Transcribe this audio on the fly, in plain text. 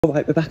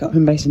Alright, we're back at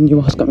Homebase in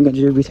New Oscott. I'm going to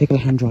do retake of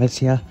the hand dryers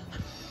here.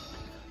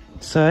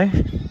 So,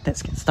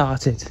 let's get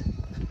started.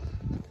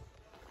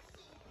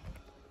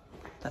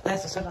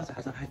 There's the sunlight that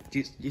hasn't had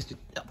used to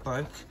that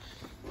broke.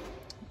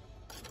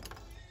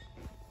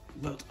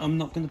 But I'm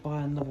not going to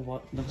buy another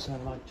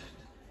satellite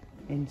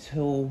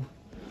until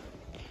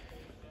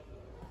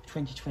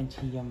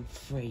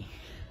 2023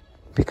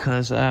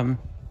 because I'm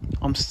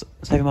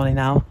saving money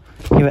now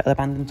here at the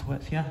abandoned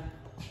toilets here.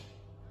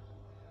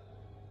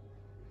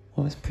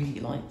 Oh, it's pretty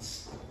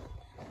lights.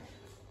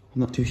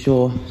 I'm not too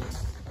sure.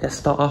 Let's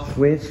start off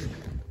with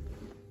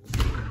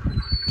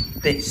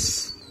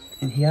this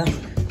in here.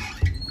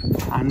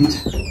 And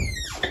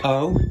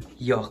oh,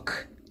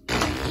 yuck.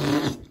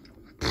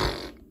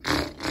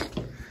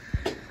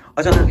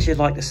 I don't actually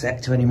like the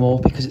sector anymore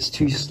because it's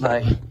too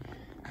slow.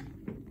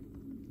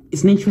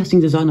 It's an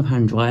interesting design of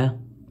hand dryer,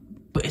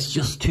 but it's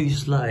just too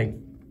slow.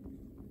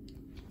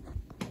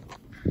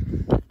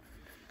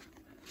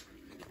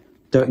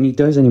 Don't need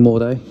those anymore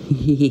though.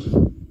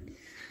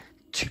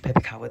 Two paper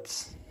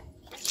cowards.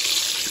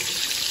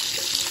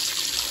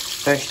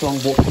 Very strong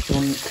water pressure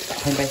on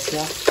Homebase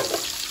here.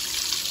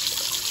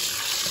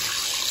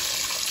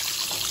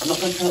 I'm not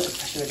going to turn up the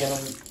pressure again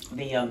on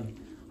the I'm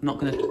not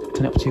going to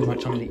turn up too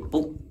much on the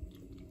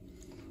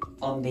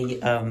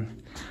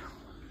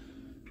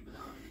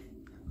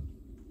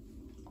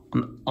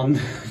on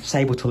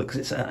Sable toilet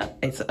because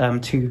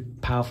it's too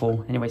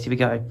powerful. Anyways, here we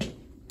go.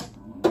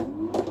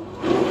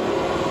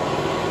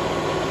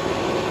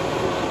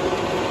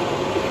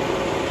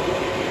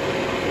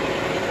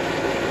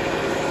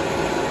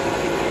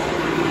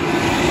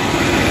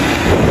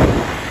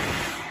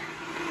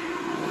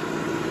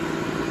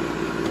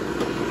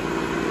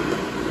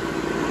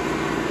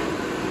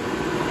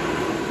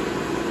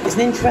 It's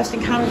an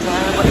interesting hand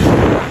dryer, but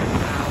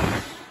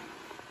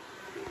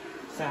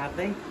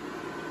sadly,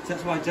 so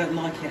that's why I don't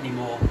like it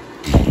anymore.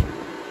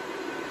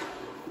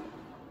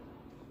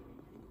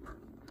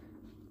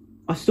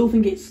 I still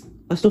think it's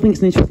an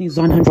interesting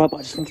design hand dryer, but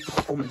I just think the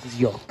performance is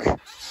yuck.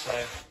 So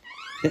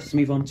let's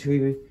move on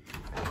to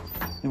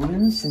the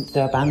women's since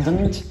they're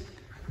abandoned.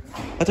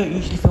 I don't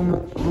usually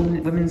film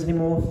women's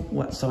anymore.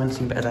 Well, so I've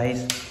seen better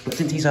days, but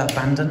since these are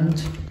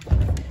abandoned,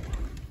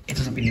 it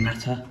doesn't really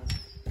matter.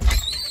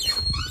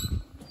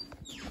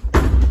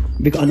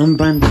 We got an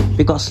unbranded,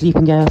 we got a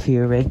sleeping air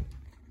fury.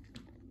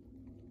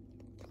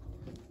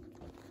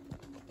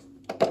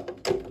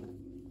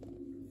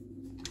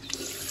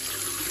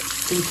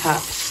 Two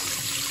taps.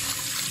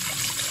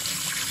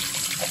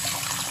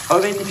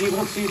 Oh, then if you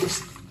want to do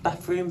this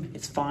bathroom,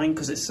 it's fine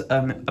because it's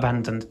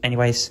abandoned.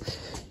 Anyways,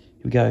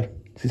 here we go.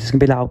 So this is gonna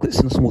be loud because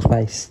it's in a small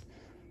space.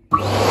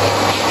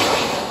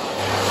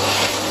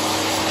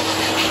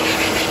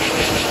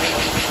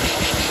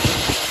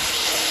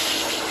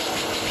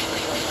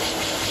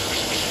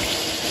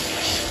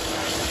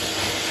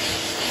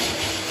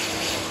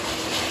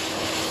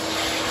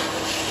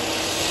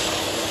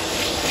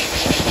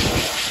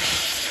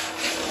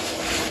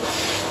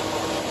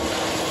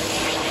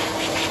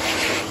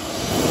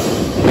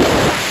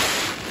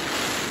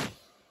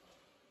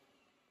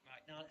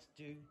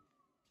 Do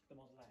the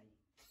Model A,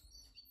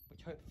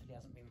 which hopefully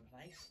hasn't been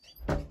replaced.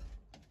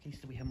 Please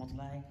still be here,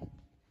 Model A.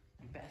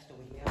 You better still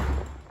be here.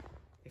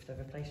 If they've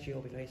replaced you,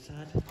 I'll be very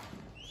sad.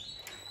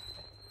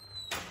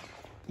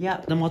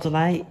 Yeah, the Model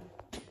A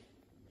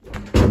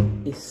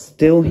is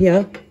still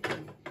here,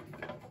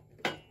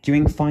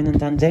 doing fine and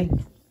dandy.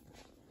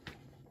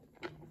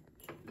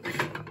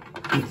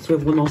 The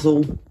swivel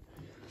nozzle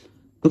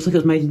looks like it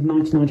was made in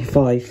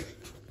 1995.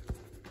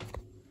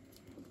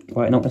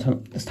 Right, not going to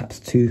turn this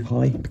tap's too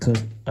high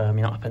because you're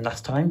not happened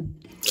last time.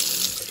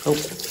 Oh.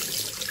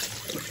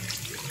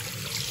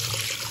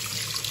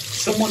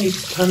 Someone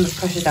needs to turn the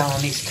pressure down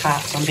on these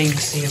taps, I'm being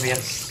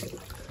serious.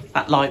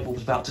 That light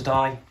bulb's about to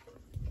die.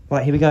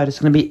 Right, here we go, this is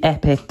going to be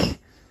epic.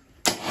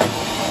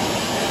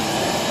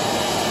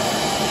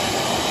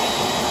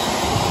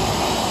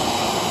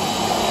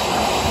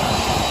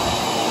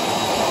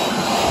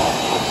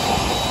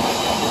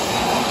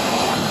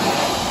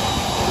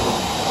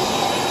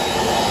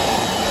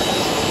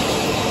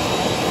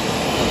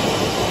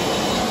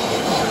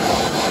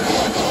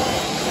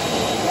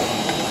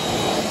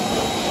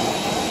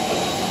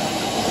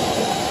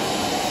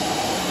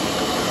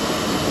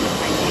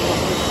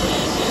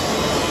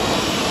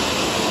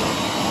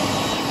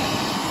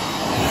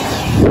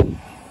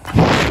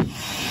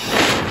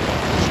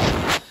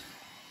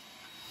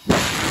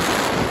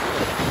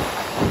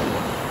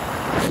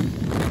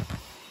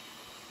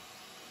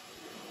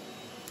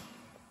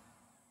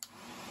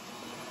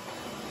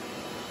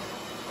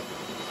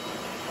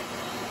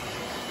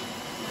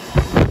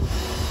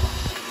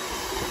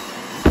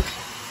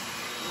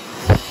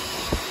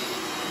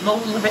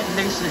 Mold's a bit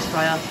loose in this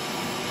dryer.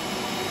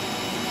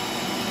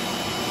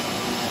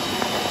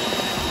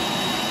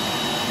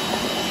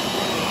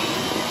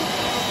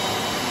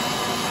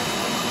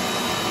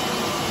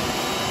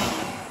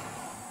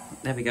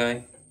 There we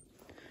go.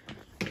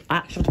 I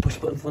actually have to push a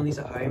button for one of these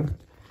at home.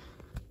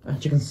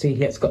 As you can see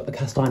here, it's got the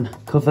cast iron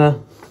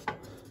cover.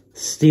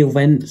 steel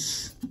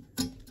vents.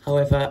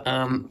 However,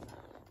 on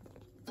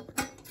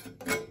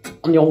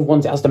the old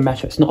ones it has the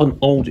metal. It's not an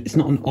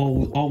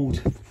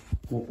old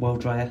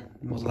World Dryer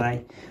Model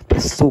A, but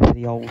it's still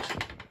pretty old.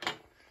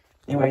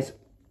 Anyways,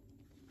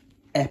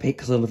 epic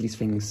because I love these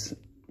things.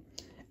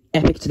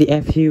 Epic to the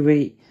Air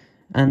Fury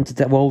and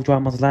the World Dryer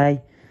Model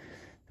A.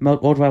 The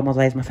World Dryer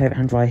Model A is my favourite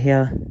hand dryer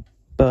here,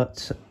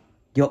 but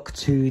yuck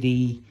to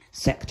the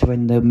Sector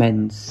and the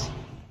men's.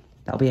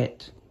 That'll be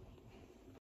it.